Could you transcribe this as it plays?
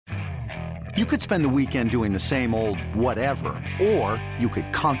You could spend the weekend doing the same old whatever, or you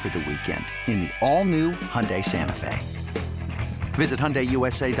could conquer the weekend in the all-new Hyundai Santa Fe. Visit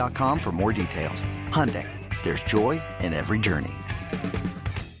HyundaiUSA.com for more details. Hyundai, there's joy in every journey.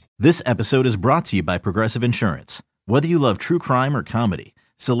 This episode is brought to you by Progressive Insurance. Whether you love true crime or comedy,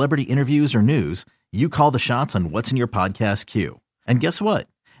 celebrity interviews or news, you call the shots on what's in your podcast queue. And guess what?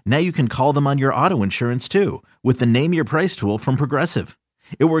 Now you can call them on your auto insurance too with the Name Your Price tool from Progressive.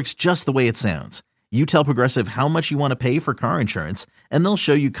 It works just the way it sounds. You tell Progressive how much you want to pay for car insurance, and they'll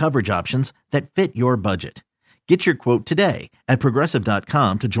show you coverage options that fit your budget. Get your quote today at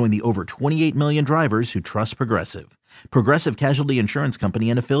Progressive.com to join the over 28 million drivers who trust Progressive. Progressive Casualty Insurance Company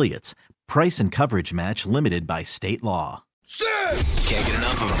and Affiliates. Price and coverage match limited by state law. Can't get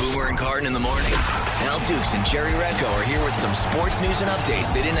enough of Boomer and Carton in the morning. Al Dukes and Jerry Recco are here with some sports news and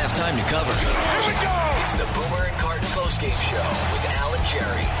updates they didn't have time to cover. Here we go! It's the Boomer and Carton postgame show with Al and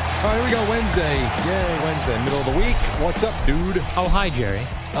Jerry. All right, here we go. Wednesday. Yay, Wednesday. Middle of the week. What's up, dude? Oh, hi, Jerry.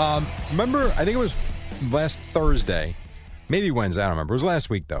 Remember, I think it was last Thursday. Maybe Wednesday. I don't remember. It was last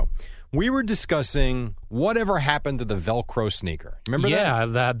week, though. We were discussing whatever happened to the Velcro sneaker. Remember that?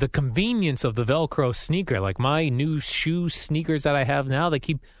 Yeah, the convenience of the Velcro sneaker. Like my new shoe sneakers that I have now, they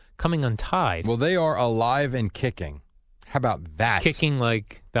keep coming untied. Well, they are alive and kicking. How about that? Kicking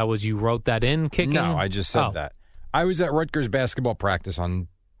like that was you wrote that in, kicking? No, I just said that. I was at Rutgers basketball practice on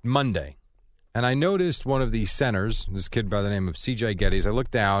Monday, and I noticed one of the centers, this kid by the name of C.J. Geddes. I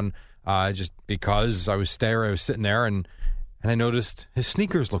looked down just because I was sitting there, and I noticed his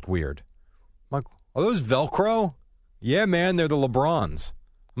sneakers looked weird. I'm like, are those Velcro? Yeah, man, they're the LeBrons.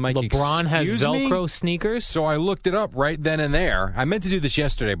 I'm like, LeBron has Velcro me? Sneakers? So I looked it up right then and there. I meant to do this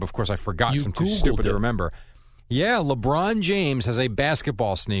yesterday, but of course I forgot. I'm too stupid to remember. Yeah, LeBron James has a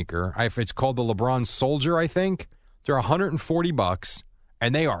basketball sneaker. It's called the LeBron Soldier, I think. They're $140,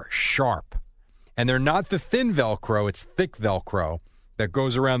 and they are sharp. And they're not the thin Velcro. It's thick Velcro that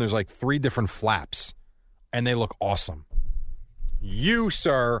goes around. There's like 3 different flaps, and they look awesome. You,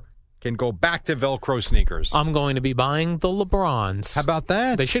 sir, can go back to Velcro sneakers. I'm going to be buying the LeBrons. How about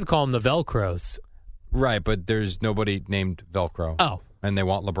that? They should call them the Velcros. Right, but there's nobody named Velcro. Oh. And they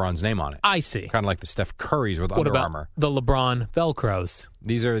want LeBron's name on it. I see. Kind of like the Steph Currys with What Under about Armour. the LeBron Velcros?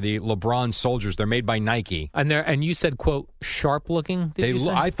 These are the LeBron Soldiers. They're made by Nike. And you said, quote, sharp looking, did you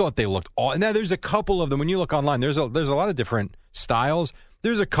say? I thought they looked all. Now, there's a couple of them. When you look online, there's a lot of different styles.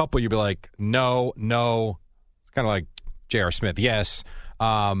 There's a couple you'd be like, no. It's kind of like J.R. Smith, yes.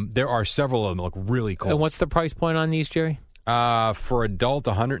 There are several of them that look really cool. And what's the price point on these, Jerry? For adult,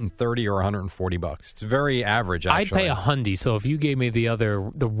 $130 or $140. It's very average, actually. I'd pay $100, so if you gave me the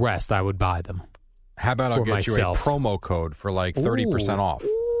rest, I would buy them. How about I'll get myself. you a promo code for like 30% off?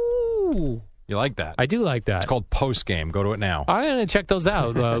 Ooh. You like that? I do like that. It's called Postgame. Go to it now. I'm going to check those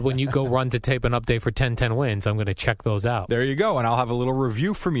out. When you go run to tape an update for 10-10 wins, I'm going to check those out. There you go, and I'll have a little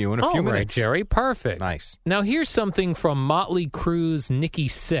review from you in a few minutes. All right, Jerry. Perfect. Nice. Now, here's something from Motley Crue's Nikki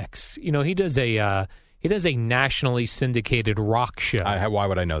Sixx. You know, he does a nationally syndicated rock show. Why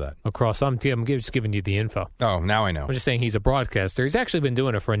would I know that? Across, I'm just giving you the info. Oh, now I know. I'm just saying he's a broadcaster. He's actually been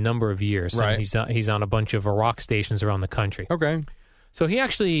doing it for a number of years. Right. He's on a bunch of rock stations around the country. Okay. So he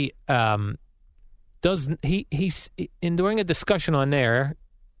actually he's during a discussion on there,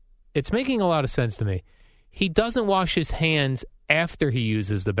 it's making a lot of sense to me. He doesn't wash his hands after he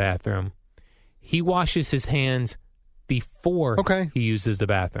uses the bathroom. He washes his hands before he uses the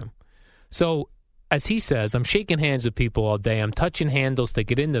bathroom. So, as he says, I'm shaking hands with people all day. I'm touching handles to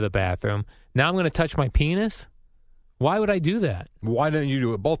get into the bathroom. Now I'm going to touch my penis? Why would I do that? Why don't you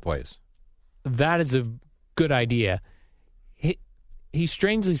do it both ways? That is a good idea. He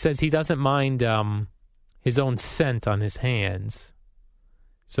strangely says he doesn't mind his own scent on his hands,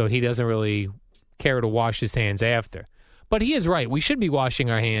 so he doesn't really care to wash his hands after. But he is right. We should be washing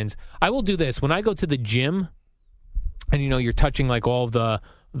our hands. I will do this. When I go to the gym, and you're touching like all the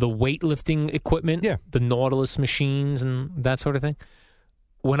weightlifting equipment, the Nautilus machines and that sort of thing.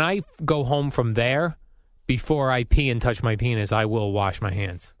 When I go home from there, before I pee and touch my penis, I will wash my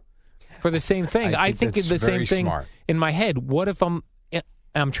hands. For the same thing. I think it's the same thing smart. In my head. What if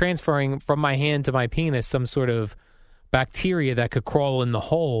I'm transferring from my hand to my penis some sort of bacteria that could crawl in the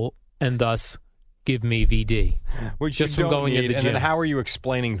hole and thus give me VD? Which just you from don't going need, to the and gym. then how are you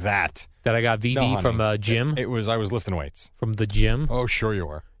explaining that? That I got VD from a gym? I was lifting weights. From the gym? Oh, sure you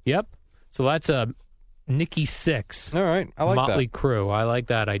were. Yep. So that's a Nikki Sixx. All right. I like Motley that. Crue. I like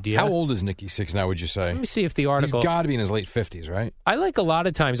that idea. How old is Nikki Sixx now, would you say? Let me see if the article... He's got to be in his late 50s, right? I like a lot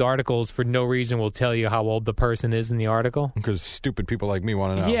of times articles for no reason will tell you how old the person is in the article. Because stupid people like me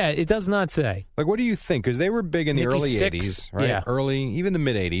want to know. Yeah, it does not say. Like, what do you think? Because they were big in the Nikki early Sixx, 80s, right? yeah. Early, even the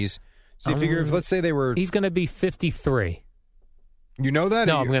mid 80s. So you figure if, let's say they were... He's going to be 53. You know that?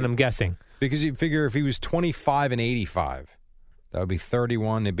 No, I'm guessing. Because you figure if he was 25 and 85, that would be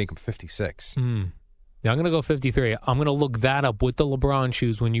 31. They'd make him 56. Yeah, I'm going to go 53. I'm going to look that up with the LeBron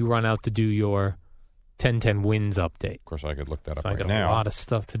shoes when you run out to do your 10-10 wins update. Of course, I could look that up I got now. A lot of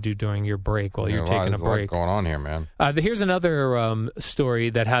stuff to do during your break while you're taking a There's break. a lot going on here, man. Here's another story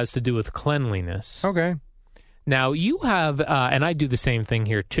that has to do with cleanliness. Okay. Now, you have, and I do the same thing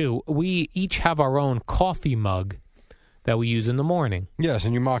here, too. We each have our own coffee mug that we use in the morning. Yes,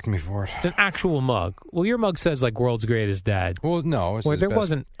 and you mocked me for it. It's an actual mug. Well, your mug says, like, world's greatest dad. Well, no. It Well, says there best-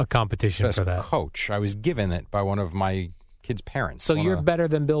 wasn't a competition best for that. coach. I was given it by one of my kids' parents. So you're better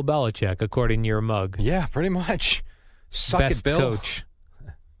than Bill Belichick, according to your mug. Yeah, pretty much. Suck Best it, Bill. coach.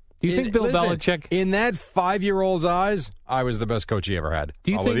 Do you think Bill Listen, Belichick... in that 5-year-old's eyes, I was the best coach he ever had.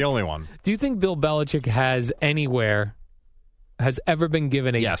 Do you think- the only one? Do you think Bill Belichick has ever been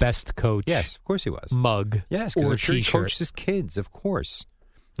given a Yes. best coach Yes, of course he was. mug Yes, or because I'm sure he T-shirt? coached his kids, of course.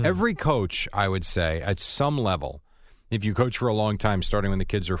 Every coach, I would say, at some level, if you coach for a long time, starting when the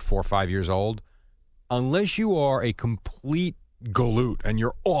kids are 4 or 5 years old, unless you are a complete galoot and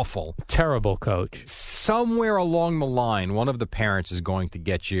you're awful, Terrible coach. somewhere along the line, one of the parents is going to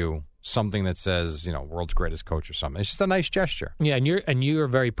get you something that says, world's greatest coach or something. It's just a nice gesture. Yeah, and you're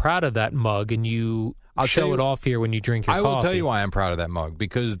very proud of that mug, and you I'll tell show you- it off here when you drink your I coffee. will tell you why I'm proud of that mug,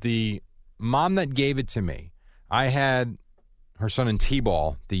 because the mom that gave it to me, I had her son in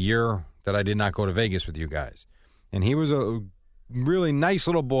T-ball the year that I did not go to Vegas with you guys. And he was a really nice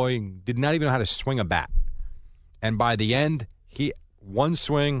little boy, did not even know how to swing a bat. And by the end, one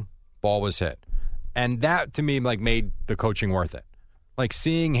swing, ball was hit. And that, to me, made the coaching worth it.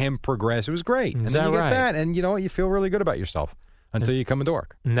 Seeing him progress, it was great. Is And then that you right? get that, and you know what? You feel really good about yourself until you come into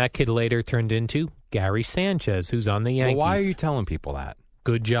work. And that kid later turned into Gary Sanchez, who's on the Yankees. Well, why are you telling people that?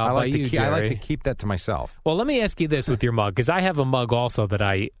 Good job I by you, I like Jerry. to keep that to myself. Well, let me ask you this with your mug, because I have a mug also that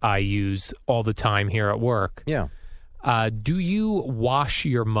I use all the time here at work. Yeah. Do you wash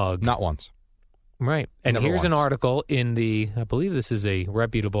your mug? Not once. Right. And Never here's an once. article in I believe this is a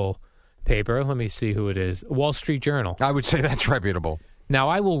reputable paper. Let me see who it is. Wall Street Journal. I would say that's reputable. Now,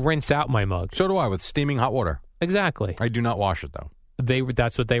 I will rinse out my mug. So do I, with steaming hot water. Exactly. I do not wash it, though.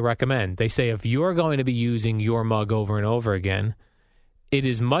 That's what they recommend. They say if you're going to be using your mug over and over again, it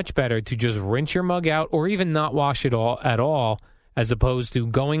is much better to just rinse your mug out or even not wash it at all, as opposed to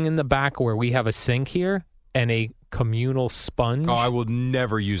going in the back where we have a sink here and a communal sponge. Oh, I will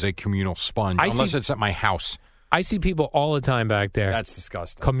never use a communal sponge unless it's at my house. I see people all the time back there. That's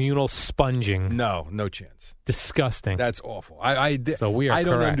disgusting. Communal sponging. No chance. Disgusting. That's awful. So we are I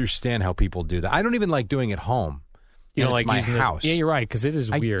don't correct. understand how people do that. I don't even like doing it home. You don't And like it's my using house. This? Yeah, you're right, because it is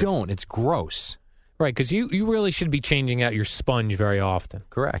weird. I don't. It's gross. Right, because you really should be changing out your sponge very often.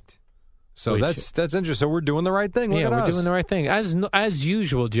 Correct. So Which- that's interesting. So we're doing the right thing. Look Yeah, at we're us. doing the right thing. As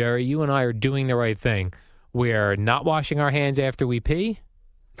usual, Jerry, you and I are doing the right thing. We're not washing our hands after we pee.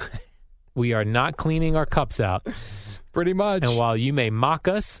 We are not cleaning our cups out. Pretty much. And while you may mock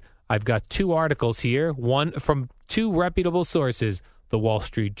us, I've got 2 articles here, one from 2 reputable sources, the Wall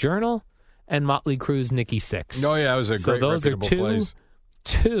Street Journal and Motley Crue's Nikki Sixx. Oh, yeah, it was a So great those are reputable place.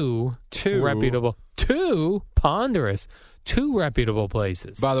 two reputable, 2 ponderous, 2 reputable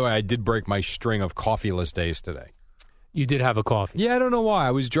places. By the way, I did break my string of coffeeless days today. You did have a coffee. Yeah, I don't know why.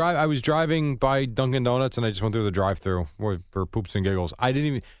 I was driving by Dunkin' Donuts, and I just went through the drive-thru for poops and giggles. I didn't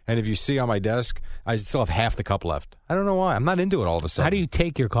even. And if you see on my desk, I still have half the cup left. I don't know why. I'm not into it all of a sudden. How do you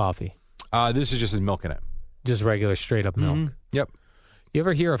take your coffee? This is just his milk in it. Just regular straight up milk. Yep. You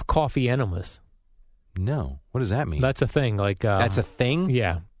ever hear of coffee enemas? No. What does that mean? That's a thing. That's a thing?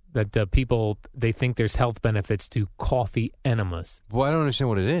 Yeah, that people they think there's health benefits to coffee enemas. Well, I don't understand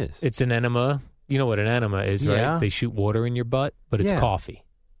what it is. It's an enema. You know what an enema is, right? Yeah. They shoot water in your butt, but it's Yeah. coffee.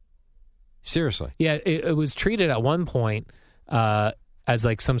 Seriously. Yeah, it was treated at one point as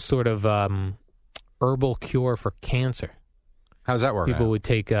like some sort of herbal cure for cancer. How's that work? People would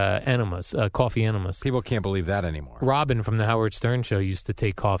take enemas, coffee enemas. People can't believe that anymore. Robin from the Howard Stern Show used to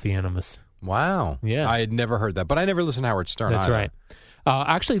take coffee enemas. Wow. Yeah. I had never heard that, but I never listened to Howard Stern That's either. right.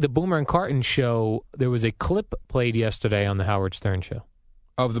 Actually, the Boomer and Carton Show, there was a clip played yesterday on the Howard Stern Show.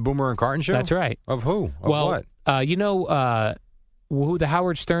 Of the Boomer and Carton Show? That's right. Of who? Of Well, what? you know who the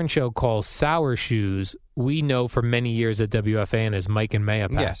Howard Stern Show calls Sour Shoes, we know for many years at WFAN as Mike and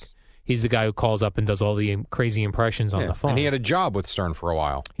Mayapak. Yes. He's the guy who calls up and does all the crazy impressions on Yeah. the phone. And he had a job with Stern for a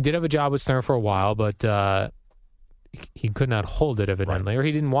while. He did have a job with Stern for a while, but he could not hold it evidently, or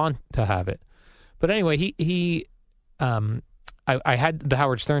he didn't want to have it. But anyway, I had the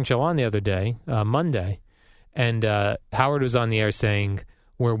Howard Stern Show on the other day, Monday, and Howard was on the air saying,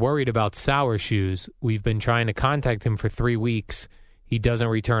 we're worried about Sour Shoes. We've been trying to contact him for 3 weeks. He doesn't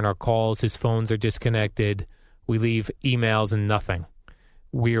return our calls. His phones are disconnected. We leave emails and nothing.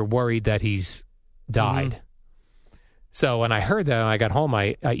 We're worried that he's died. Mm-hmm. So when I heard that, when I got home,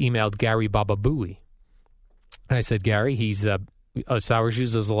 I emailed Gary Bababooey. And I said, Gary, he's Sour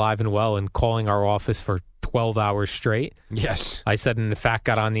Shoes is alive and well and calling our office for 12 hours straight. Yes. I said, and in fact,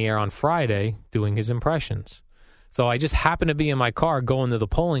 got on the air on Friday doing his impressions. So I just happened to be in my car going to the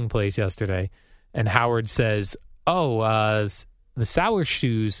polling place yesterday, and Howard says, the Sour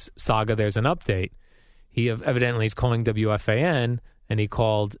Shoes saga, there's an update. He evidently is calling WFAN, and he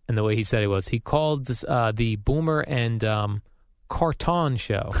called, and the way he said it was, he called the Boomer and Carton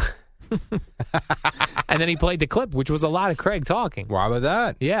show. And then he played the clip, which was a lot of Craig talking. Why about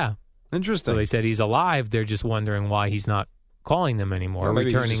that? Yeah. Interesting. So they said he's alive. They're just wondering why he's not calling them anymore, or maybe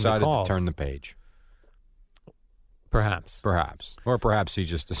returning he decided the calls. to turn the page. Perhaps. Or perhaps he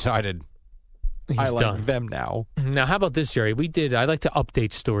just decided, I like them now. Now, how about this, Jerry? I like to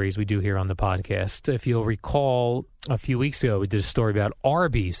update stories we do here on the podcast. If you'll recall, a few weeks ago, we did a story about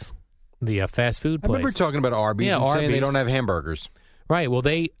Arby's, the fast food place. I remember talking about Arby's and saying they don't have hamburgers. Right. Well,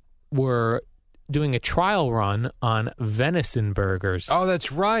 they were doing a trial run on venison burgers. Oh, that's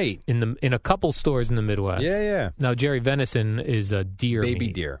right. In a couple stores in the Midwest. Yeah. Now, Jerry, venison is a deer meat.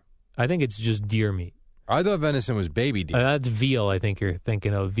 Baby deer. I think it's just deer meat. I thought venison was baby deer. That's veal, I think you're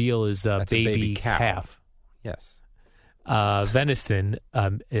thinking of. Veal is baby calf. Yes. Venison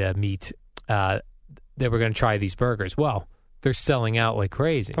meat, they were going to try these burgers. Well, they're selling out like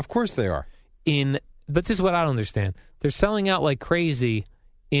crazy. Of course they are. But this is what I don't understand. They're selling out like crazy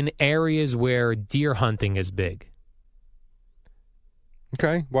in areas where deer hunting is big.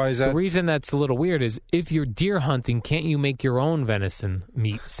 Okay, why is that? The reason that's a little weird is if you're deer hunting, can't you make your own venison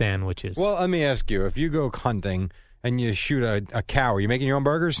meat sandwiches? Well, let me ask you, if you go hunting and you shoot a cow, are you making your own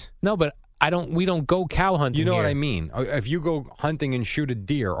burgers? No, but we don't go cow hunting. You know here. what I mean? If you go hunting and shoot a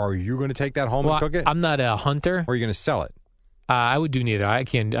deer, are you going to take that home and cook it? I'm not a hunter. Or are you going to sell it? I would do neither.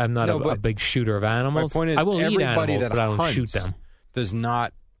 I'm not a big shooter of animals. My point is, I will eat animals, that but I don't hunts shoot them. Does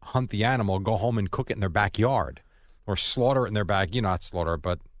not hunt the animal, go home and cook it in their backyard or slaughter it in their back. Not slaughter it,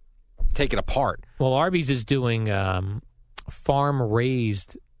 but take it apart. Well, Arby's is doing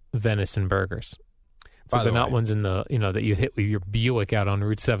farm-raised venison burgers. So they're not ones in the that you hit with your Buick out on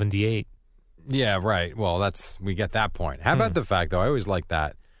Route 78. Yeah, right. Well, we get that point. How about the fact, though, I always like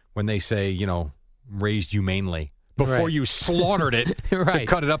that when they say, raised humanely before you slaughtered it to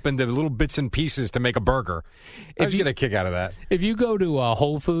cut it up into little bits and pieces to make a burger. I get a kick out of that. If you go to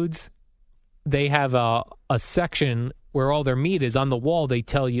Whole Foods, they have a section where all their meat is. On the wall, they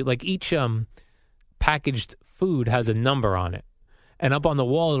tell you, like each packaged food has a number on it. And up on the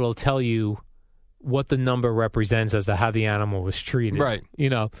wall, it'll tell you what the number represents as to how the animal was treated. Right.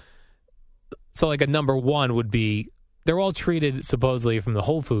 So like a number 1 would be, they're all treated supposedly from the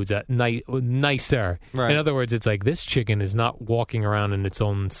Whole Foods at nicer. Right. In other words, it's like this chicken is not walking around in its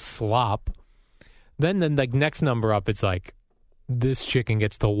own slop. Then the next number up, it's like this chicken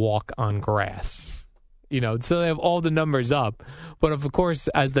gets to walk on grass. So they have all the numbers up. But of course,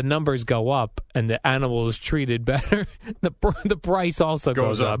 as the numbers go up and the animal is treated better, the price also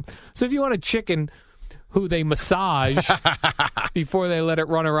goes up. So if you want a chicken who they massage before they let it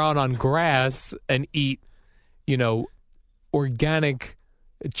run around on grass and eat, organic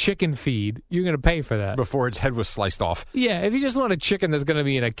chicken feed, you're going to pay for that. Before its head was sliced off. Yeah, if you just want a chicken that's going to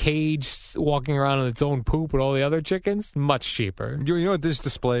be in a cage walking around on its own poop with all the other chickens, much cheaper. You know what this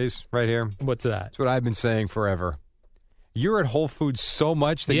displays right here? What's that? It's what I've been saying forever. You're at Whole Foods so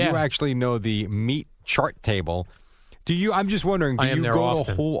much that you actually know the meat chart table. I'm just wondering, do you go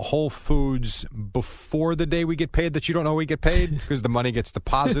to Whole Foods before the day we get paid that you don't know we get paid? Because the money gets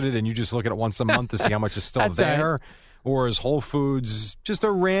deposited and you just look at it once a month to see how much is still there? Right. Or is Whole Foods just a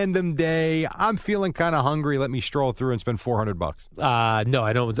random day? I'm feeling kind of hungry. Let me stroll through and spend $400. No,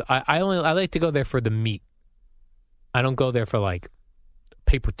 I don't. I like to go there for the meat. I don't go there for like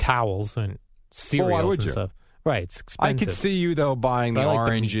paper towels and cereals and stuff. Right, it's expensive. I could see you though buying the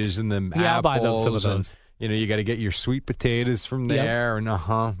oranges and the apples. I'll buy some of those. You got to get your sweet potatoes from there, and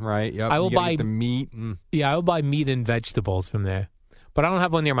right. Yep. I will buy the meat. I will buy meat and vegetables from there. But I don't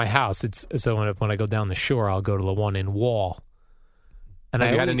have one near my house. So when I go down the shore, I'll go to the one in Wall. And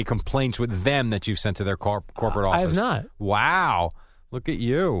have you had any complaints with them that you've sent to their corporate office? I have not. Wow, look at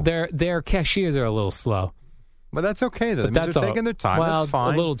you. Their cashiers are a little slow. But that's okay, though. They're taking their time. Well, that's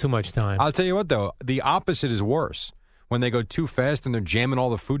fine. A little too much time. I'll tell you what, though. The opposite is worse. When they go too fast and they're jamming all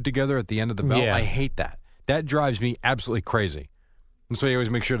the food together at the end of the bell, I hate that. That drives me absolutely crazy. That's why you always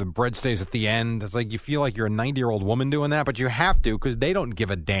make sure the bread stays at the end. It's like you feel like you're a 90-year-old woman doing that, but you have to because they don't give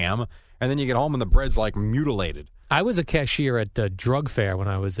a damn. And then you get home and the bread's like mutilated. I was a cashier at the drug fair when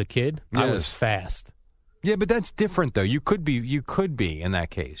I was a kid. Yes. I was fast. Yeah, but that's different, though. You could be in that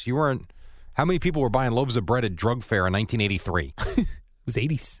case. You weren't. How many people were buying loaves of bread at drug fair in 1983? It was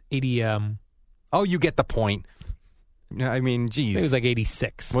 80 Oh, you get the point. I mean, geez. it was like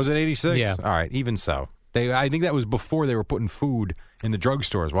 86. Was it 86? Yeah. All right, even so. I think that was before they were putting food in the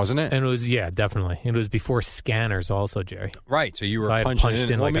drugstores, wasn't it? And it was, yeah, definitely. It was before scanners also, Jerry. Right, so you were So I had punching punched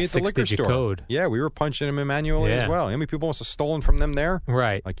in like a at the liquor 6-digit store. code. Yeah, we were punching them in manually as Yeah. well. How many people must have stolen from them there?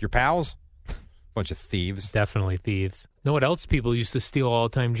 Right. Like your pals? Bunch of thieves. Definitely thieves. Know what else people used to steal all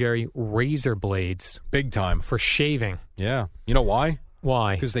the time, Jerry? Razor blades Big time. for shaving. Yeah. You know why?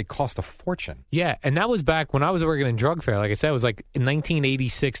 Why? Because they cost a fortune. Yeah, and that was back when I was working in drug fair. Like I said, it was like in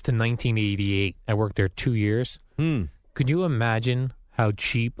 1986 to 1988. I worked there 2 years. Could you imagine how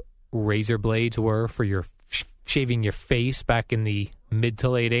cheap razor blades were for your shaving your face back in the mid to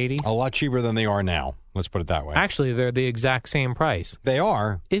late 80s? A lot cheaper than they are now. Let's put it that way. Actually, they're the exact same price They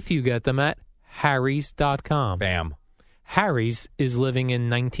are. if you get them at Harry's.com. Bam. Harry's is living in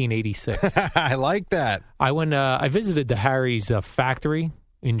 1986. I like that. I visited the Harry's factory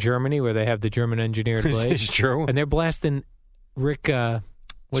in Germany where they have the German engineered This blades. is true. And they're blasting Rick, what's his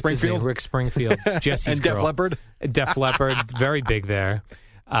name? Springfield? Rick Springfield, Jesse's And Def girl. Leppard? Def Leppard, very big there.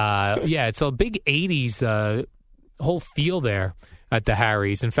 Yeah, it's a big 80s whole feel there at the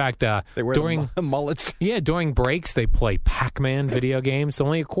Harry's. In fact, They wear during the mullets. during breaks, they play Pac-Man video games,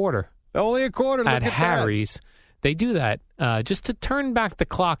 only a quarter. Only a quarter. Look At that. Harry's, they do that just to turn back the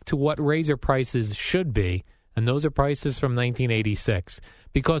clock to what razor prices should be. And those are prices from 1986.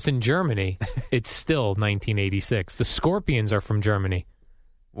 Because in Germany, it's still 1986. The Scorpions are from Germany.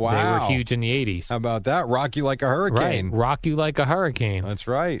 Wow. They were huge in the 80s. How about that? Rock you like a hurricane. Right. Rock you like a hurricane. That's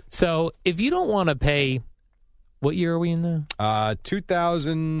right. So if you don't want to pay, what year are we in now?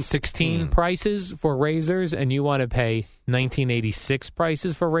 2016 prices for razors, and you want to pay 1986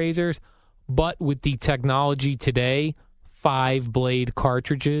 prices for razors, but with the technology today, 5-blade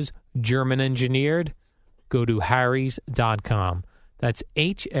cartridges, German engineered, go to Harrys.com. That's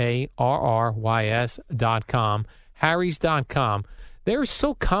HARRYS.com. Harrys.com. They're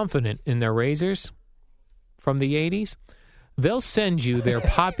so confident in their razors from the 80s, they'll send you their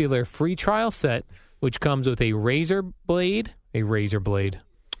popular free trial set, which comes with a razor, a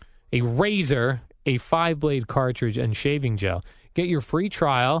 5-blade cartridge, and shaving gel. Get your free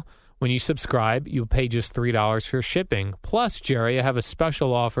trial. When you subscribe, you'll pay just $3 for shipping. Plus, Jerry, I have a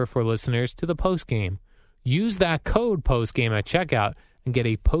special offer for listeners to the postgame. Use that code postgame at checkout and get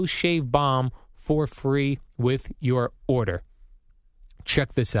a post-shave balm for free with your order.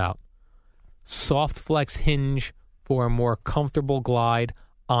 Check this out. Soft Flex hinge for a more comfortable glide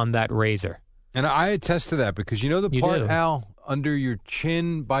on that razor. And I attest to that because you know the You part, do. Al, under your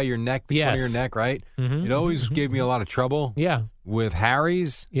chin, by your neck, the front of your Yes. neck, right? Mhm. It always gave me a lot of trouble. Yeah. With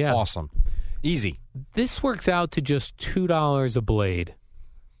Harry's, Yeah. awesome. Easy. This works out to just $2 a blade.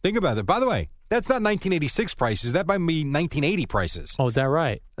 Think about it. By the way, that's not 1986 prices. That might be 1980 prices. Oh, is that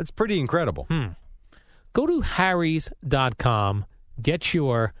right? That's pretty incredible. Go to Harrys.com. Get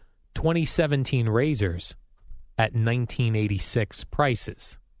your 2017 razors at 1986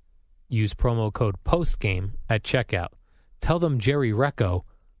 prices. Use promo code POSTGAME at checkout. Tell them Jerry Recco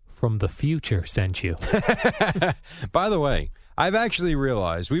from the future sent you. By the way, I've actually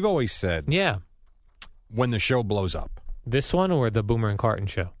realized, we've always said Yeah. when the show blows up. This one or the Boomer and Carton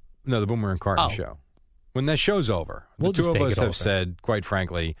show? No, the Boomer and Carton Oh. show. When that show's over, We'll the two just of take us it have over. said, quite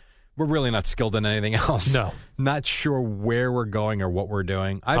frankly, we're really not skilled in anything else. No. Not sure where we're going or what we're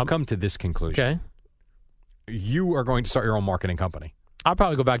doing. I've come to this conclusion. Okay. You are going to start your own marketing company. I'll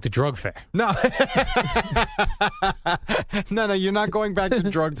probably go back to drug fair. No. No, you're not going back to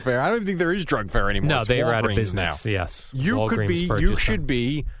drug fair. I don't even think there is drug fair anymore. No, It's they are out of Walgreens business. now. Yes. You Walgreens could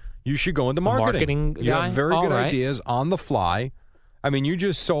be, you should go into marketing. marketing You guy? have very All good right. ideas on the fly. I mean, you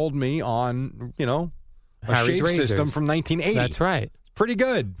just sold me on, a Harry's shave razors. system from 1980. That's right. Pretty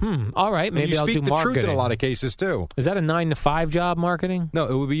good. All right. And Maybe you I'll speak do the marketing. truth in a lot of cases, too. Is that a 9-to-5 job, marketing? No,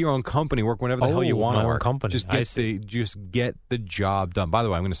 it would be your own company. Work whenever the hell you want my to own work. company. Just I see. get the job done. By the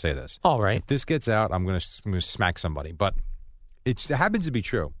way, I'm going to say this. All right. If this gets out, I'm going to smack somebody. But it happens to be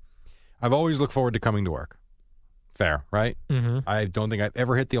true. I've always looked forward to coming to work. Fair, right? Mm-hmm. I don't think I've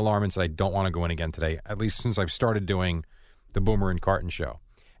ever hit the alarm and said I don't want to go in again today, at least since I've started doing the Boomer and Carton show.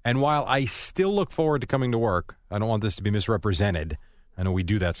 And while I still look forward to coming to work, I don't want this to be misrepresented. I know we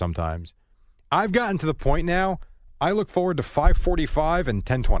do that sometimes. I've gotten to the point now, I look forward to 5:45 and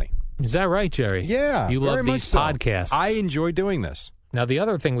 10:20. Is that right, Jerry? Yeah. You very love much these so. podcasts. I enjoy doing this. Now, the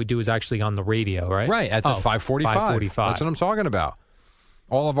other thing we do is actually on the radio, right? Right. That's at 5:45. 5:45. That's what I'm talking about.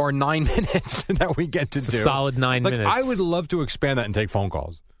 All of our 9 minutes that we get to It's do. a solid 9 minutes. I would love to expand that and take phone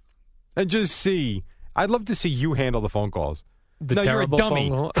calls. And just see. I'd love to see you handle the phone calls. The no, terrible you're a dummy.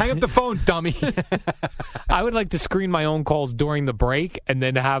 phone call. Hang up the phone, dummy. I would like to screen my own calls during the break and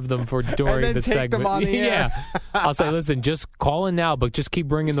then have them for during then the take segment. them on the air. Yeah, I'll say, listen, just call in now, but just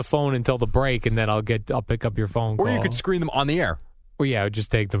keep ringing the phone until the break, and then I'll pick up your phone call. Or you could screen them on the air. Well, yeah, I would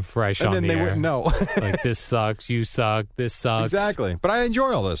just take them fresh And on then the they air. wouldn't know. Like, this sucks, you suck, this sucks. Exactly. But I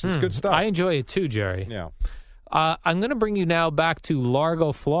enjoy all this. It's good stuff. I enjoy it too, Jerry. Yeah. I'm going to bring you now back to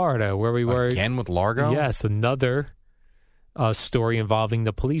Largo, Florida, where we were. Again with Largo? Yes, another story involving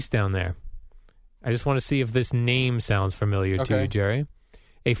the police down there. I just want to see if this name sounds familiar to Okay. you, Jerry.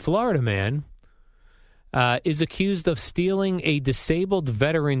 A Florida man is accused of stealing a disabled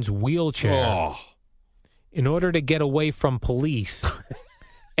veteran's wheelchair Oh. in order to get away from police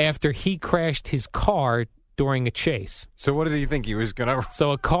after he crashed his car during a chase. So what did he think he was going to...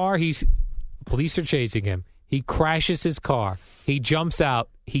 So police are chasing him. He crashes his car. He jumps out.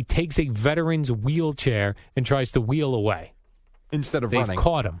 He takes a veteran's wheelchair and tries to wheel away. Instead of They've running.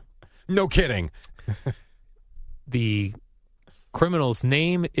 caught him. No kidding. The criminal's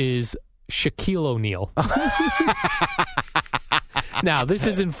name is Shaquille O'Neal. Now, this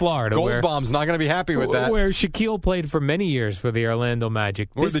is in Florida. Goldbaum's not going to be happy with that. Where Shaquille played for many years for the Orlando Magic.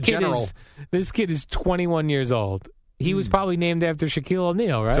 Or the General. This kid is 21 years old. He was probably named after Shaquille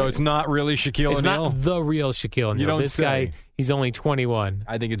O'Neal, right? So it's not really Shaquille It's O'Neal? not the real Shaquille O'Neal. You don't This say. guy, he's only 21.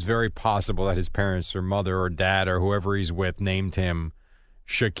 I think it's very possible that his parents or mother or dad or whoever he's with named him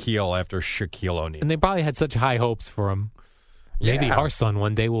Shaquille after Shaquille O'Neal. And they probably had such high hopes for him. Maybe Yeah. our son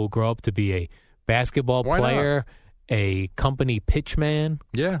one day will grow up to be a basketball Why not? player, a company pitchman,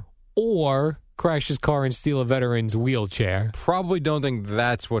 Yeah. or crash his car and steal a veteran's wheelchair. Probably don't think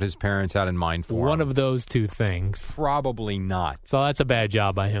that's what his parents had in mind for One him. of those two things. Probably not. So that's a bad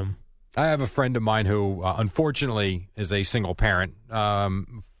job by him. I have a friend of mine who, unfortunately, is a single parent.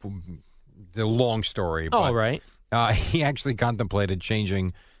 It's a long story. But, All right. He actually contemplated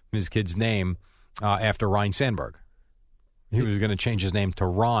changing his kid's name after Ryan Sandberg. He was going to change his name to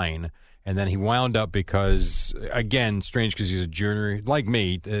Ryan, and then he wound up because, again, strange because he's a junior. Like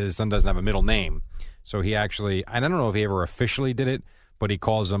me, his son doesn't have a middle name. So he actually, and I don't know if he ever officially did it, but he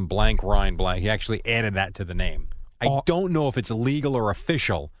calls him blank Ryan blank. He actually added that to the name. I don't know if it's legal or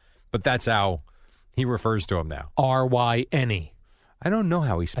official, but that's how he refers to him now. R-Y-N-E. I don't know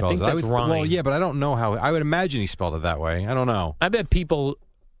how he spells think it. that's Ryan. Well, yeah, but I don't know how. I would imagine he spelled it that way. I don't know. I bet people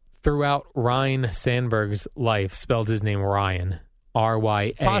throughout Ryan Sandberg's life spelled his name Ryan.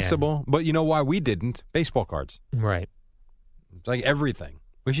 R-Y-N. Possible, but you know why we didn't? Baseball cards. Right. It's like everything.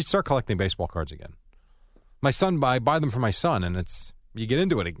 We should start collecting baseball cards again. My son, I buy them for my son, and it's you get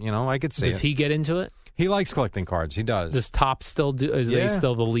into it. You know, I could see Does it. he get into it? He likes collecting cards. He does. Does Top still do? Is Yeah. they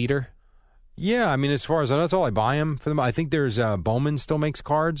still the leader? Yeah, I mean, as far as I know, that's all I buy him for them. I think there's Bowman still makes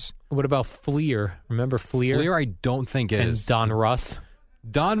cards. What about Fleer? Remember Fleer? Fleer, I don't think and is. Don Russ?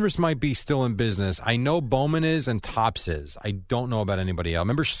 Donruss might be still in business. I know Bowman is and Topps is. I don't know about anybody else.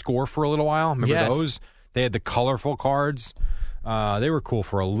 Remember Score for a little while? Remember Yes. those? They had the colorful cards. They were cool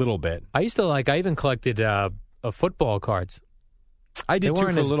for a little bit. I used to I even collected football cards. I did They too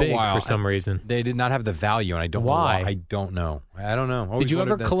weren't for a as little big while. for some reason. They did not have the value, and I don't Why? know why. I don't know. I don't know. Always Did you ever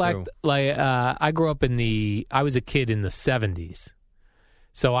wondered that, collect, too. I grew up I was a kid in the 70s.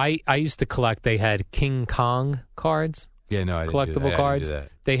 So I used to collect, they had King Kong cards, Yeah, no, I didn't do collectible that. cards. I didn't do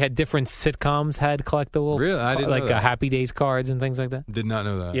that. They had different sitcoms had collectible. Really? I didn't know like that. Happy Days cards and things like that. Did not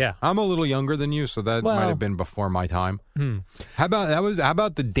know that. Yeah. I'm a little younger than you, so that Well- might have been before my time. How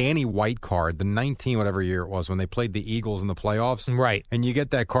about the Danny White card, the 19 whatever year it was when they played the Eagles in the playoffs? Right. And you get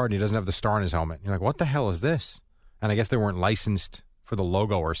that card and he doesn't have the star on his helmet. You're like, what the hell is this? And I guess they weren't licensed for the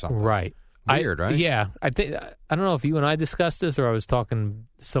logo or something. Right. Weird, right? Yeah. I don't know if you and I discussed this or I was talking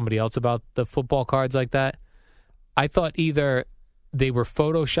to somebody else about the football cards like that. I thought either they were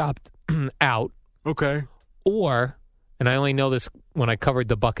photoshopped out Okay. or, and I only know this when I covered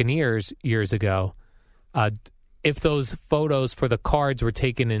the Buccaneers years ago, if those photos for the cards were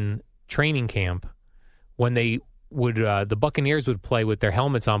taken in training camp, when they would, the Buccaneers would play with their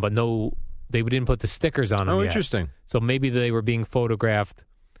helmets on, but they didn't put the stickers on them yet. Interesting. So maybe they were being photographed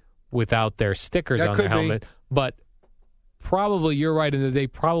without their stickers That on their could be. helmet. But probably, you're right in that they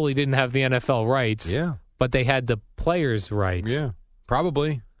probably didn't have the NFL rights, Yeah. but they had the players' rights. Yeah.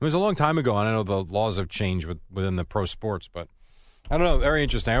 Probably. It was a long time ago, and I know the laws have changed within the pro sports, but I don't know. Very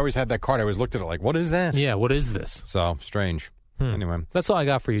interesting. I always had that card. I always looked at it like, what is that? Yeah, what is this? So strange. Anyway. That's all I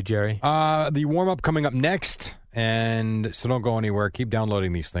got for you, Jerry. The warm-up coming up next. And so don't go anywhere. Keep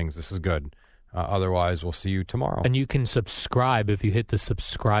downloading these things. This is good. Otherwise, we'll see you tomorrow. And you can subscribe if you hit the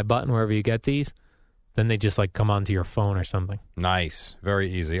subscribe button wherever you get these. Then they just like come onto your phone or something. Nice. Very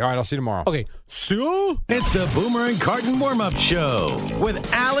easy. All right, I'll see you tomorrow. Okay. See you. It's the Boomer and Carton warm-up show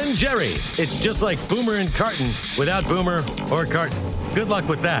with Al and Jerry. It's just like Boomer and Carton without Boomer or Carton. Good luck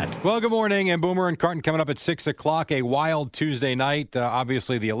with that. Well, good morning. And Boomer and Carton coming up at 6 o'clock. A wild Tuesday night.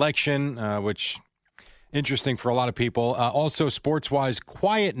 Obviously, the election, which... interesting for a lot of people. Also, sports-wise,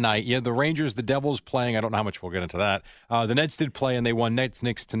 quiet night. Yeah, the Rangers, the Devils playing. I don't know how much we'll get into that. The Nets did play, and they won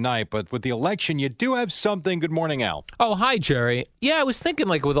Nets-Knicks tonight. But with the election, you do have something. Good morning, Al. Oh, hi, Jerry. Yeah, I was thinking,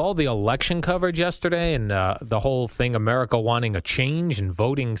 like, with all the election coverage yesterday and the whole thing, America wanting a change and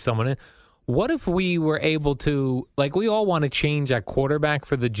voting someone in, what if we were able to, like, we all want to change at quarterback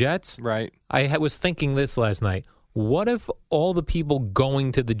for the Jets? Right. I was thinking this last night. What if all the people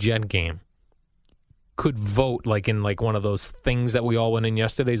going to the Jet game could vote like in like one of those things that we all went in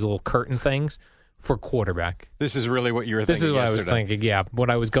yesterday's little curtain things for quarterback? This is really what you were thinking. This is what yesterday. I was thinking. Yeah, when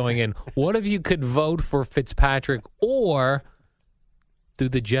I was going in, what if you could vote for Fitzpatrick, or do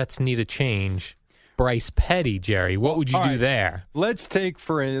the Jets need a change? Bryce Petty, Jerry, what would you do there? Let's take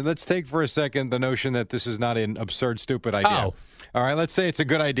for a second the notion that this is not an absurd, stupid idea. Oh. All right, let's say it's a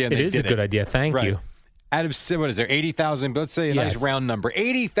good idea. And it is a good idea. Thank you. Out of, what is there, 80,000? Let's say a nice round number.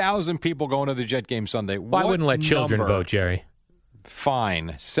 80,000 people going to the Jet game Sunday. Well, I wouldn't let children vote, Jerry.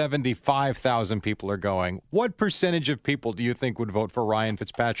 Fine. 75,000 people are going. What percentage of people do you think would vote for Ryan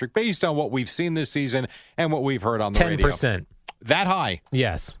Fitzpatrick based on what we've seen this season and what we've heard on the radio? 10%. That high?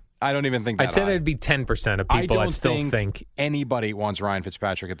 Yes. I don't even think that I'd say high. there'd be 10% of people that still think anybody wants Ryan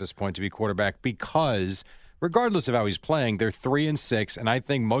Fitzpatrick at this point to be quarterback, because regardless of how he's playing, they're 3-6, and I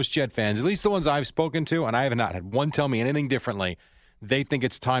think most Jet fans, at least the ones I've spoken to, and I have not had one tell me anything differently, they think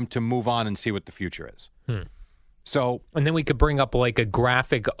it's time to move on and see what the future is. So, and then we could bring up like a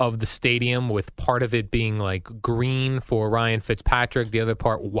graphic of the stadium with part of it being like green for Ryan Fitzpatrick, the other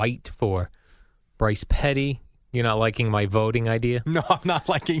part white for Bryce Petty. You're not liking my voting idea? No, I'm not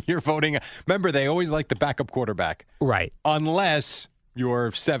liking your voting. Remember, they always like the backup quarterback. Right. Unless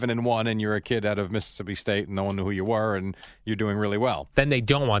you're 7-1 and you're a kid out of Mississippi State and no one knew who you were and you're doing really well. Then they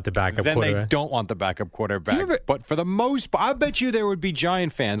don't want the backup quarterback. Then they don't want the backup quarterback. But for the most part, I bet you there would be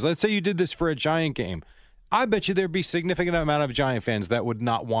Giant fans. Let's say you did this for a Giant game. I bet you there'd be a significant amount of Giant fans that would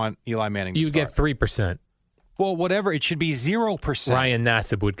not want Eli Manning to start. You get 3%. Well, whatever. It should be 0%. Ryan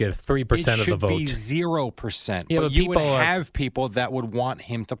Nassib would get 3% of the votes. It should be 0%. Yeah, but you would have people that would want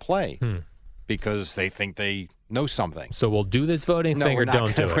him to play because they think they know something. So we'll do this voting thing or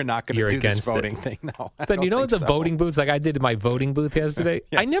don't do it? We're not going to do this voting thing, no. Then you know the voting booths, like I did my voting booth yesterday?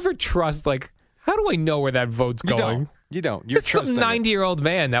 Yes. I never trust, like, how do I know where that vote's going? You don't. You're some 90-year-old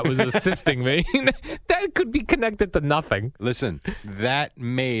man that was assisting me. That could be connected to nothing. Listen, that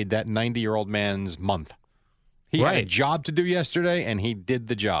made that 90-year-old man's month. He had a job to do yesterday, and he did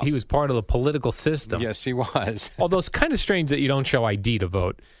the job. He was part of the political system. Yes, he was. Although it's kind of strange that you don't show ID to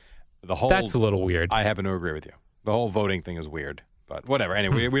vote. That's a little weird. I happen to agree with you. The whole voting thing is weird. But whatever.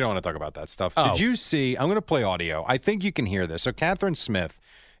 Anyway, we don't want to talk about that stuff. Oh. Did you see? I'm going to play audio. I think you can hear this. So Catherine Smith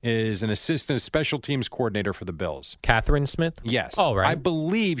is an assistant special teams coordinator for the Bills. Catherine Smith? Yes. Oh, right. I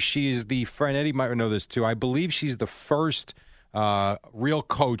believe she's the friend. Eddie might know this too. I believe she's the first real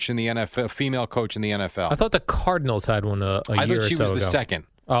coach in the NFL, female coach in the NFL. I thought the Cardinals had one a year or so ago. I thought she was the second.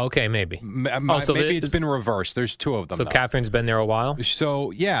 Oh, okay, maybe. So maybe it's been reversed. There's two of them. So Catherine's been there a while?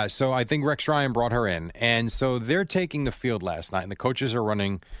 So, yeah. So I think Rex Ryan brought her in. And so they're taking the field last night, and the coaches are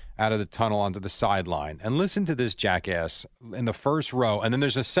running out of the tunnel onto the sideline. And listen to this jackass in the first row. And then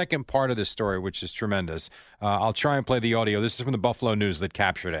there's a second part of this story, which is tremendous. I'll try and play the audio. This is from the Buffalo News that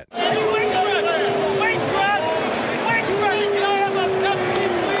captured it.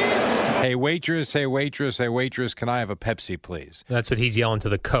 Hey, waitress, hey, waitress, hey, waitress, can I have a Pepsi, please? That's what he's yelling to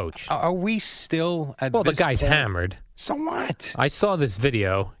the coach. Are we still at Well, this the guy's point? hammered. So what? I saw this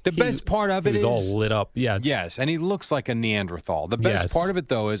video. The best part of it is... He was all lit up. Yes. Yes, and he looks like a Neanderthal. The best part of it,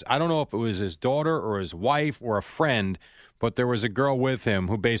 though, is I don't know if it was his daughter or his wife or a friend, but there was a girl with him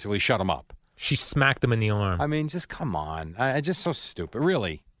who basically shut him up. She smacked him in the arm. I mean, just come on. I just so stupid.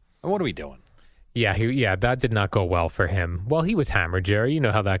 Really? What are we doing? Yeah, that did not go well for him. Well, he was hammered, Jerry. You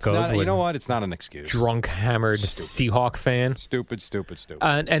know how that goes. You know what? It's not an excuse. Drunk, hammered Seahawk fan. Stupid.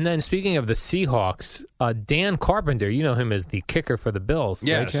 And then speaking of the Seahawks, Dan Carpenter, you know him as the kicker for the Bills.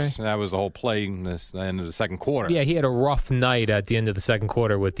 Yes, right, that was the whole play in the end of the second quarter. Yeah, he had a rough night at the end of the second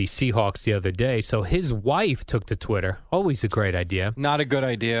quarter with the Seahawks the other day. So his wife took to Twitter. Always a great idea. Not a good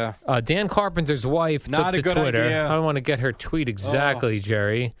idea. Dan Carpenter's wife took to Twitter. Idea. I want to get her tweet exactly,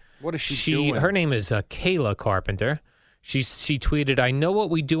 Jerry. What is she doing? Her name is Kayla Carpenter. She tweeted, "I know what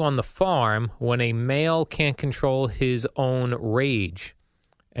we do on the farm when a male can't control his own rage."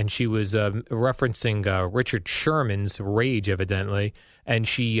 And she was referencing Richard Sherman's rage, evidently. And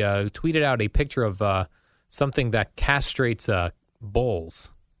she tweeted out a picture of something that castrates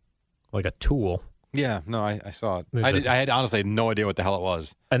bulls, like a tool. Yeah, no, I saw it. I had honestly no idea what the hell it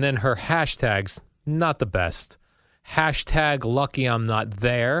was. And then her hashtags, not the best. Hashtag lucky I'm not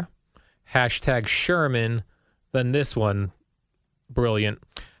there. Hashtag Sherman. Then this one, brilliant.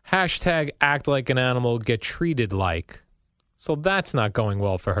 Hashtag act like an animal, get treated like. So that's not going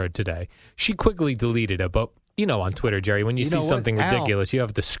well for her today. She quickly deleted it, but you know on Twitter, Jerry, when you see something ridiculous, you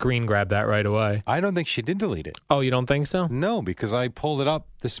have to screen grab that right away. I don't think she did delete it. Oh, you don't think so? No, because I pulled it up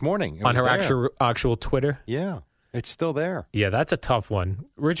this morning. On her actual Twitter? Yeah, it's still there. Yeah, that's a tough one.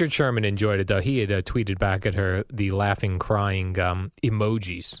 Richard Sherman enjoyed it, though. He had tweeted back at her the laughing, crying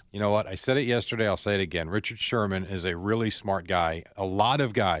emojis. You know what? I said it yesterday. I'll say it again. Richard Sherman is a really smart guy. A lot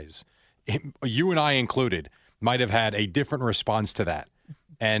of guys, you and I included, might have had a different response to that.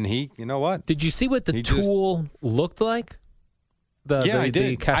 And he, you know what? Did you see what the tool looked like? I did.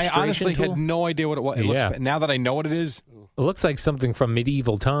 The castration I honestly tool? had no idea what it was. Now that I know what it is. It looks like something from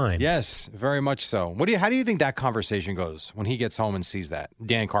medieval times. Yes, very much so. How do you think that conversation goes when he gets home and sees that?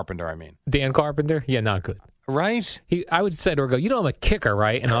 Dan Carpenter, I mean. Dan Carpenter? Yeah, not good. Right? I would say to her, you know I'm a kicker,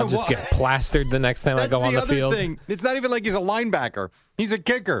 right? And I'll just get plastered the next time I go on the field. Thing. It's not even like he's a linebacker. He's a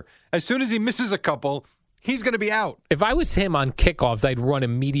kicker. As soon as he misses a couple, he's going to be out. If I was him on kickoffs, I'd run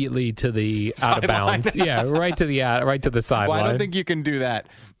immediately to the out of bounds. Yeah, right to the sideline. Well, I don't think you can do that.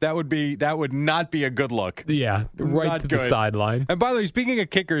 That would not be a good look. Yeah, right to the sideline. And by the way, speaking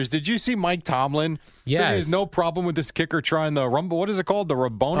of kickers, did you see Mike Tomlin? Yes. There is no problem with this kicker trying the rumble. What is it called? The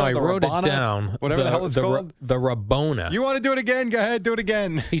Rabona? I wrote it down. Whatever the hell it's called. The Rabona. You want to do it again? Go ahead, do it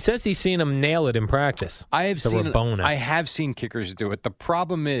again. He says he's seen him nail it in practice. I have seen Rabona. I have seen kickers do it. The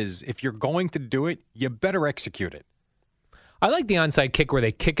problem is, if you're going to do it, you better execute it. I like the onside kick where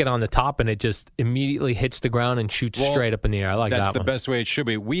they kick it on the top and it just immediately hits the ground and shoots straight up in the air. I like that one. That's the best way it should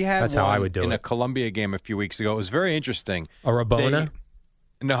be. We had That's how I would do in it. a Columbia game a few weeks ago. It was very interesting. A Rabona?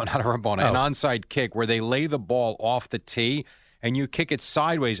 No, not a Rabona. An onside kick where they lay the ball off the tee and you kick it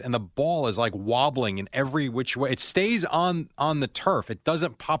sideways and the ball is like wobbling in every which way. It stays on the turf. It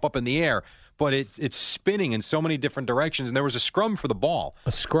doesn't pop up in the air, but it's spinning in so many different directions. And there was a scrum for the ball.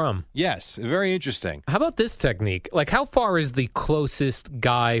 A scrum? Yes. Very interesting. How about this technique? Like, how far is the closest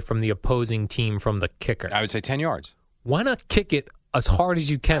guy from the opposing team from the kicker? I would say 10 yards. Why not kick it as hard as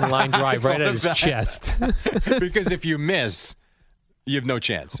you can, line drive right at his chest? Because if you miss, you have no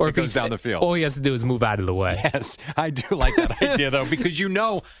chance. Or it goes down the field. All he has to do is move out of the way. Yes, I do like that idea, though, because you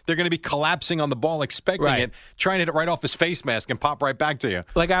know they're going to be collapsing on the ball, expecting it, trying to hit it right off his face mask and pop right back to you.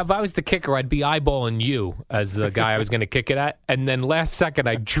 Like, if I was the kicker, I'd be eyeballing you as the guy I was going to kick it at, and then last second,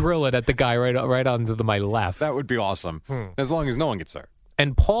 I'd drill it at the guy right onto my left. That would be awesome, as long as no one gets hurt.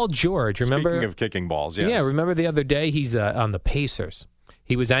 And Paul George, remember? Speaking of kicking balls, yes. Yeah, remember the other day, he's on the Pacers.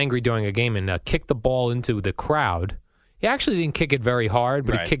 He was angry during a game and kicked the ball into the crowd. He actually didn't kick it very hard,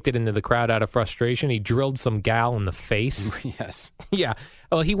 but he kicked it into the crowd out of frustration. He drilled some gal in the face. Yes. Yeah.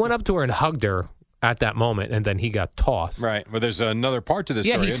 Well, he went up to her and hugged her at that moment, and then he got tossed. Right. Well, there's another part to this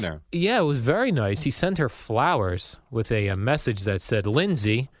story, isn't there? Yeah, it was very nice. He sent her flowers with a message that said,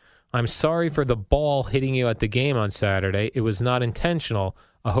 "Lindsay, I'm sorry for the ball hitting you at the game on Saturday. It was not intentional.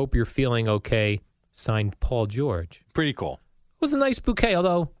 I hope you're feeling okay." Signed, Paul George. Pretty cool. It was a nice bouquet,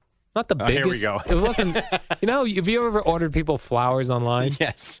 although not the biggest. Here we go. It wasn't, have you ever ordered people flowers online?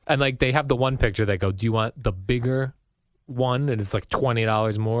 Yes. And like they have the one picture that go, "Do you want the bigger one?" And it's like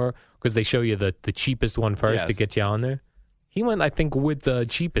 $20 more because they show you the cheapest one first to get you on there. He went, I think, with the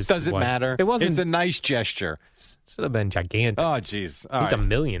cheapest one. Doesn't matter. It wasn't. It's a nice gesture. Should have been gigantic. Oh, jeez. He's a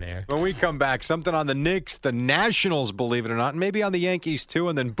millionaire. When we come back, something on the Knicks, the Nationals, believe it or not, and maybe on the Yankees, too,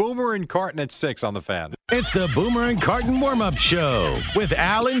 and then Boomer and Carton at 6 on the Fan. It's the Boomer and Carton warm-up show with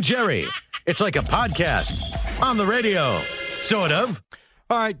Al and Jerry. It's like a podcast on the radio, sort of.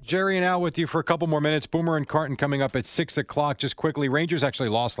 All right, Jerry and Al with you for a couple more minutes. Boomer and Carton coming up at 6 o'clock. Just quickly, Rangers actually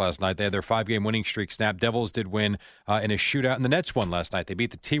lost last night. They had their 5-game winning streak snapped. Devils did win in a shootout, and the Nets won last night. They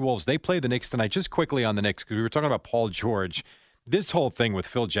beat the T-Wolves. They play the Knicks tonight. Just quickly on the Knicks, because we were talking about Paul George. This whole thing with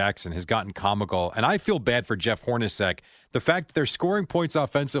Phil Jackson has gotten comical, and I feel bad for Jeff Hornacek. The fact that they're scoring points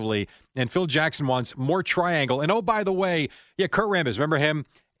offensively, and Phil Jackson wants more triangle. And, oh, by the way, Kurt Rambis, remember him?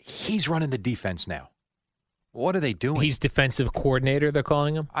 He's running the defense now. What are they doing? He's defensive coordinator, they're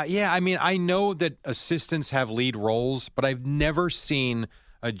calling him? Yeah, I mean, I know that assistants have lead roles, but I've never seen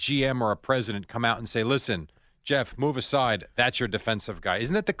a GM or a president come out and say, listen, Jeff, move aside. That's your defensive guy.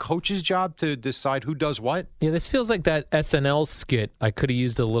 Isn't that the coach's job to decide who does what? Yeah, this feels like that SNL skit. I could have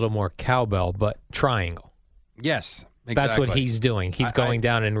used a little more cowbell, but triangle. Yes, exactly. That's what he's doing. He's going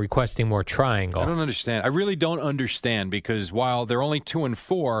down and requesting more triangle. I don't understand. I really don't understand because while they're only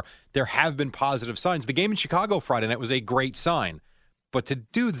 2-4, there have been positive signs. The game in Chicago Friday night was a great sign. But to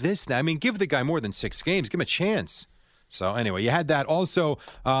do this now, I mean, give the guy more than 6 games. Give him a chance. So anyway, you had that. Also,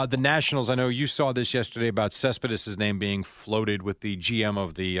 the Nationals, I know you saw this yesterday about Cespedes' name being floated with the GM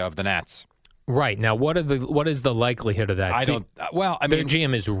of the Nats. Right. Now, what is the likelihood of that? Their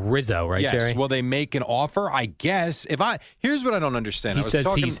GM is Rizzo, right, yes. Jerry? Will they make an offer? I guess. Here's what I don't understand. He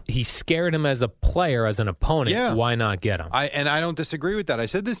says he scared him as a player, as an opponent. Yeah. Why not get him? I don't disagree with that. I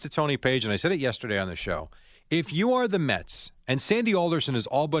said this to Tony Page, and I said it yesterday on the show. If you are the Mets, and Sandy Alderson has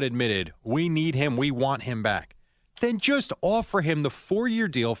all but admitted, we need him, we want him back, then just offer him the 4-year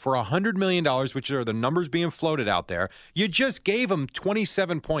deal for $100 million, which are the numbers being floated out there. You just gave him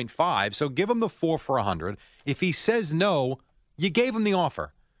 27.5, so give him the 4 for 100. If he says no, you gave him the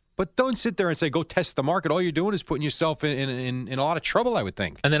offer. But don't sit there and say, go test the market. All you're doing is putting yourself in a lot of trouble, I would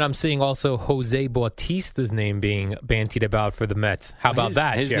think. And then I'm seeing also Jose Bautista's name being bantied about for the Mets. How about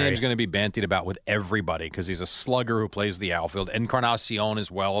that, His Jerry? name's going to be bantied about with everybody because he's a slugger who plays the outfield. Encarnacion as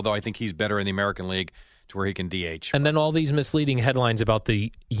well, although I think he's better in the American League to where he can DH. And then all these misleading headlines about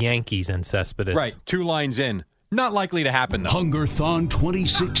the Yankees and Cespedes. Right, 2 lines in. Not likely to happen, though. Hungerthon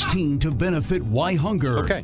 2016 to benefit Why Hunger. Okay.